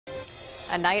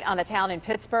A night on the town in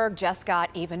Pittsburgh just got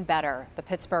even better. The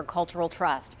Pittsburgh Cultural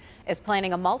Trust is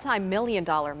planning a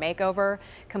multi-million-dollar makeover,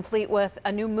 complete with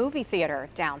a new movie theater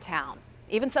downtown.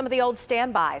 Even some of the old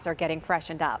standbys are getting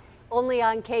freshened up. Only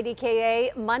on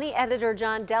KDKA, Money editor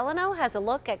John Delano has a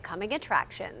look at coming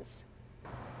attractions.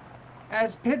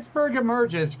 As Pittsburgh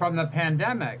emerges from the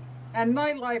pandemic and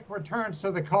nightlife returns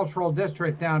to the cultural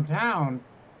district downtown,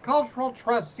 Cultural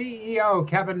Trust CEO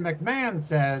Kevin McMahon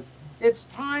says it's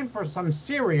time for some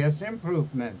serious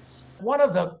improvements. One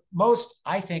of the most,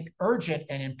 I think, urgent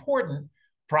and important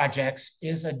projects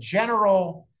is a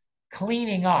general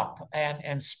cleaning up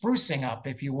and sprucing up,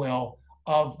 if you will,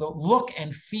 of the look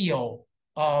and feel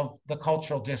of the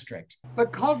cultural district. The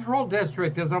cultural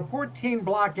district is a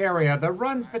 14-block area that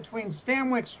runs between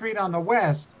Stanwyck Street on the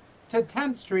west to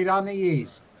 10th Street on the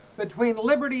east, between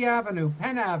Liberty Avenue,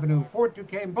 Penn Avenue, Fort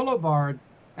Duquesne Boulevard,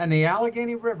 and the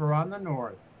Allegheny River on the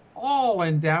north, all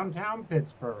in downtown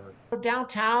Pittsburgh.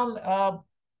 Downtown,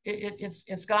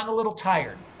 it's gotten a little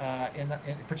tired,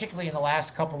 particularly in the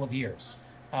last couple of years.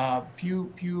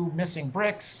 Few missing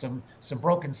bricks, some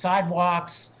broken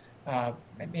sidewalks,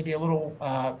 maybe a little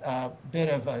bit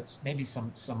of maybe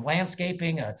some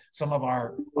landscaping. Some of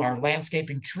our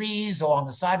landscaping trees along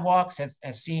the sidewalks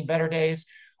have seen better days.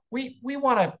 We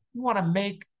want to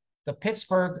make the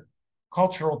Pittsburgh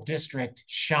Cultural District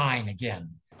shine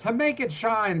again. To make it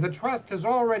shine, the trust has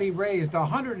already raised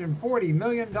 $140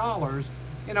 million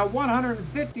in a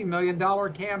 $150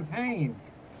 million campaign.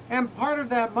 And part of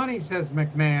that money, says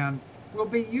McMahon, will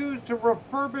be used to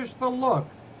refurbish the look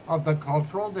of the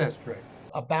cultural district.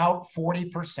 About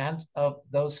 40% of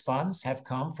those funds have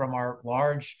come from our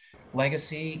large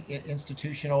legacy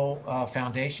institutional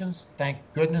foundations. Thank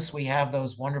goodness we have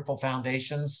those wonderful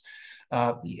foundations.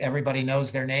 Everybody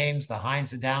knows their names: the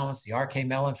Heinz Endowments, the R.K.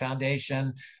 Mellon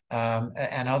Foundation,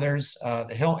 and others,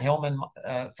 the Hillman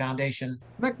Foundation.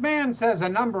 McMahon says a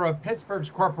number of Pittsburgh's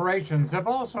corporations have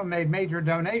also made major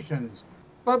donations.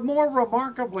 But more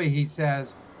remarkably, he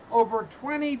says, over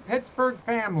 20 Pittsburgh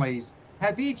families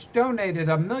have each donated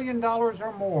 $1 million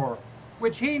or more,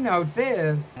 which he notes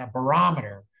is a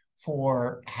barometer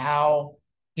for how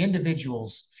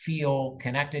individuals feel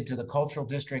connected to the cultural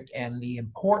district and the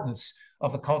importance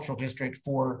of the cultural district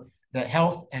for the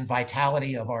health and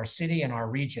vitality of our city and our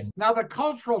region. Now, the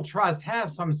Cultural Trust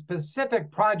has some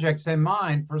specific projects in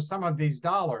mind for some of these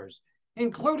dollars,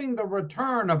 including the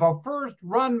return of a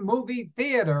first-run movie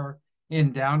theater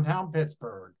in downtown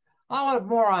Pittsburgh. I'll have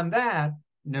more on that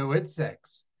new at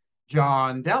 6.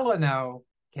 John Delano,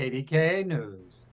 KDKA News.